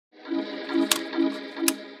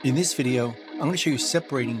In this video, I'm going to show you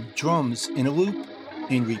separating drums in a loop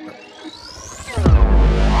in Reaper.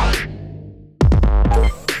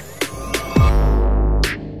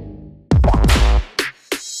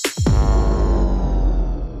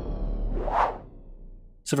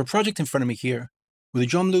 So I have a project in front of me here with a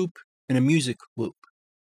drum loop and a music loop.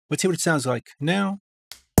 Let's see what it sounds like now.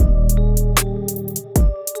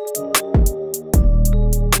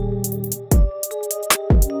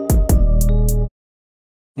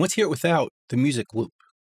 Let's hear it without the music loop.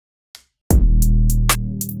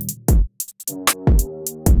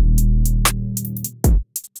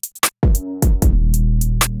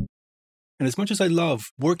 And as much as I love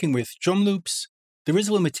working with drum loops, there is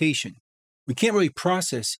a limitation. We can't really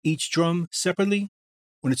process each drum separately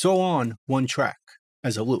when it's all on one track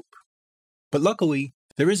as a loop. But luckily,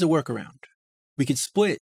 there is a workaround. We can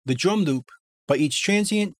split the drum loop by each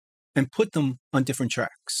transient and put them on different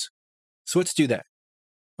tracks. So let's do that.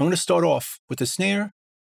 I'm going to start off with the snare.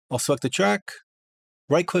 I'll select the track,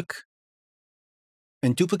 right-click,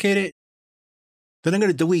 and duplicate it. Then I'm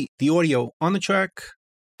going to delete the audio on the track,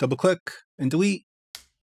 double-click, and delete.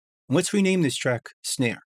 And let's rename this track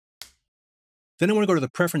Snare. Then I want to go to the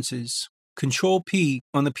Preferences, Control-P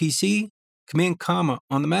on the PC, Command-Comma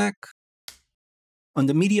on the Mac,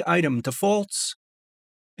 under Media Item Defaults,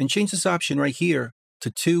 and change this option right here to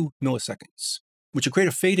 2 milliseconds, which will create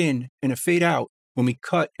a fade-in and a fade-out when we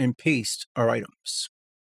cut and paste our items.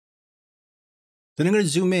 Then I'm going to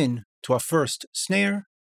zoom in to our first snare,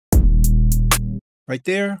 right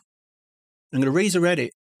there. I'm going to raise or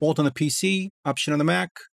edit, Alt on the PC, Option on the Mac,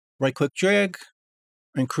 right-click drag,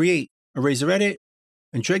 and create a raise or edit,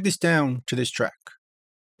 and drag this down to this track.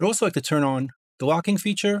 I'd also like to turn on the locking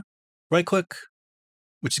feature, right-click,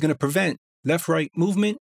 which is going to prevent left-right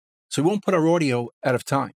movement, so we won't put our audio out of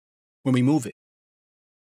time when we move it.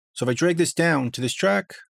 So if I drag this down to this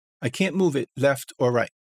track, I can't move it left or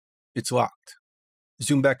right. It's locked.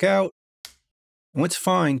 Zoom back out, and let's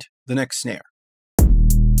find the next snare.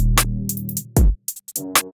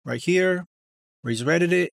 Right here, raise or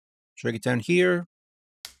edit it, drag it down here.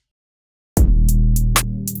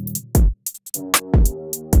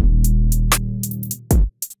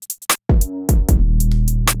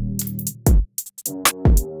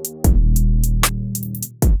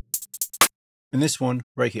 And this one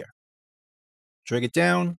right here. Drag it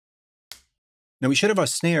down. Now we should have our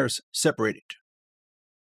snares separated.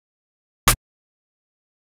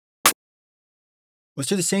 Let's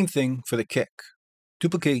do the same thing for the kick.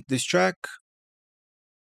 Duplicate this track.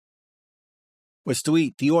 Let's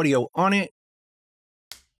delete the audio on it.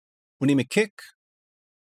 We'll name it kick.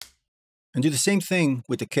 And do the same thing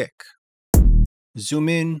with the kick. Zoom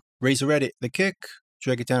in, raise or edit the kick,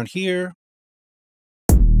 drag it down here.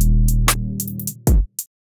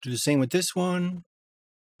 Do the same with this one,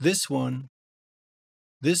 this one,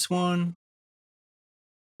 this one,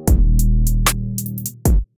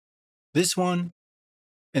 this one,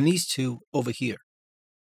 and these two over here.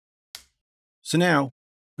 So now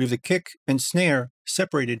we have the kick and snare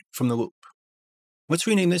separated from the loop. Let's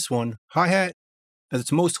rename this one hi-hat, as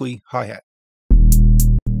it's mostly hi-hat.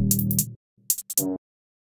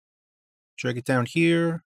 Drag it down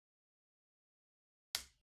here.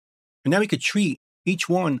 And now we could treat each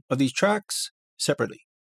one of these tracks separately.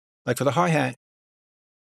 Like for the hi-hat,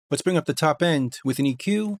 let's bring up the top end with an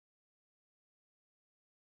EQ.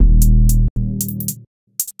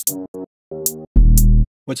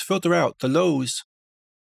 Let's filter out the lows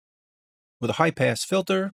with a high-pass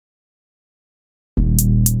filter.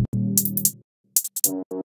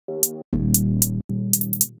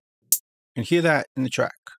 And hear that in the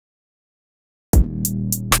track.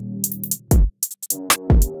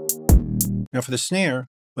 Now for the snare,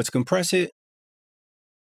 let's compress it.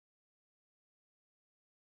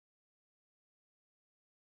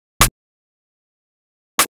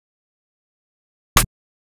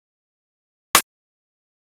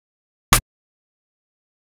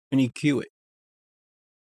 And EQ it.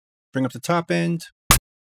 Bring up the top end.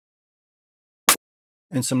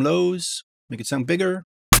 And some lows, make it sound bigger.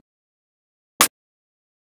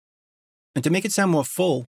 And to make it sound more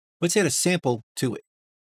full, let's add a sample to it.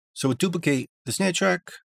 So we'll duplicate the snare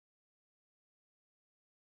track,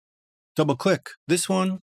 double click this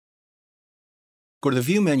one, go to the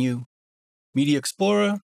View menu, Media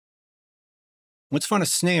Explorer. Let's find a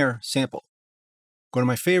snare sample. Go to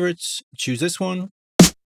My Favorites, choose this one,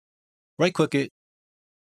 right click it,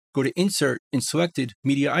 go to Insert in Selected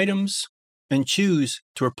Media Items, and choose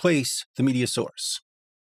to replace the media source,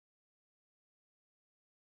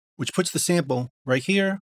 which puts the sample right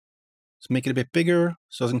here. Let's make it a bit bigger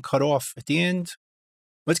so it doesn't cut off at the end.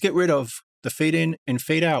 Let's get rid of the fade in and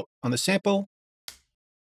fade out on the sample,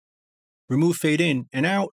 remove fade in and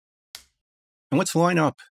out, and let's line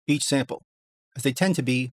up each sample, as they tend to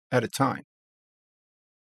be at a time.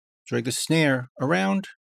 Drag the snare around,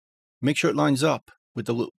 make sure it lines up with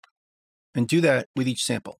the loop, and do that with each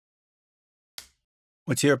sample.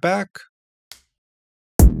 Let's hear it back.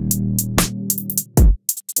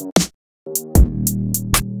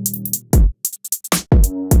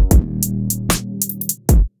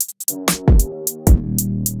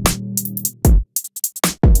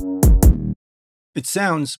 It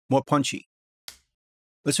sounds more punchy.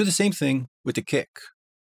 Let's do the same thing with the kick.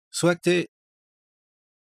 Select it,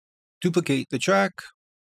 duplicate the track,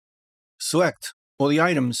 select all the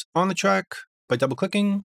items on the track by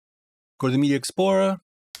double-clicking, go to the Media Explorer,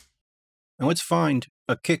 and let's find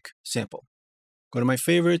a kick sample. Go to my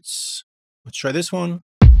favorites, let's try this one,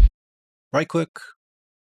 right-click,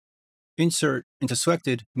 insert into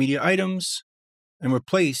selected media items, and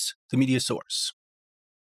replace the media source.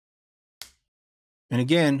 And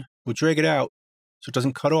again, we'll drag it out so it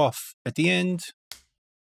doesn't cut off at the end,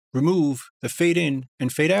 remove the fade in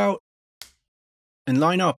and fade out, and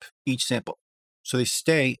line up each sample so they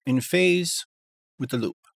stay in phase with the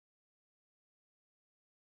loop.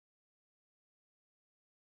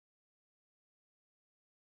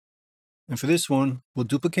 And for this one, we'll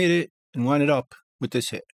duplicate it and line it up with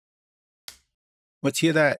this hit. Let's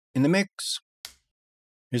hear that in the mix.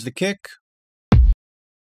 Here's the kick.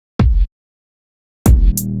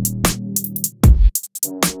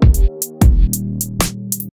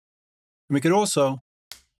 And we could also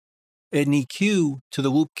add an EQ to the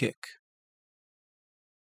loop kick.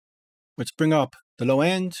 Let's bring up the low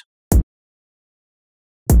end.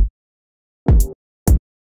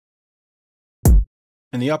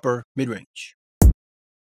 And the upper mid-range.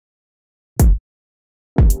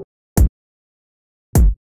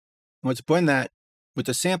 Let's blend that with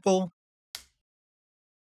the sample.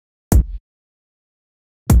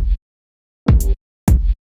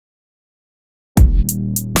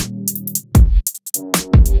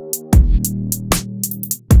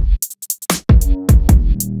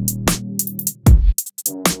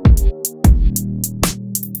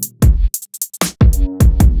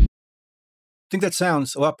 I think that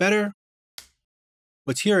sounds a lot better.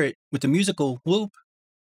 Let's hear it with the musical loop.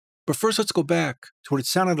 But first, let's go back to what it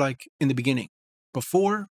sounded like in the beginning,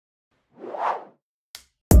 before.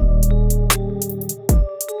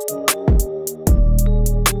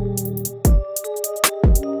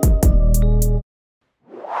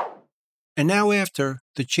 And now after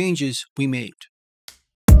the changes we made.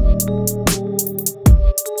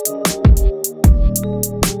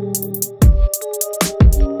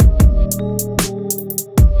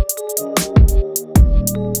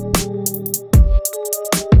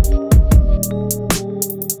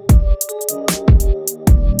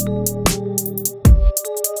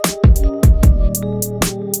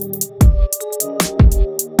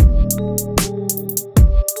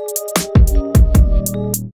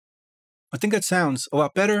 I think that sounds a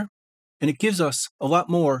lot better, and it gives us a lot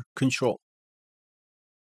more control.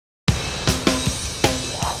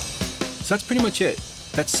 So that's pretty much it.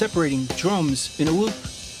 That's separating drums in a loop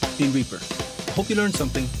in Reaper. Hope you learned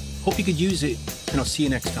something, hope you could use it, and I'll see you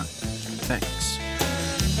next time. Thanks.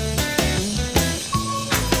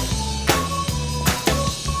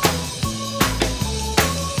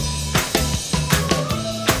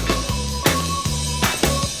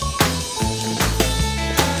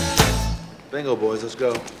 Bingo, boys, let's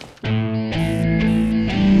go.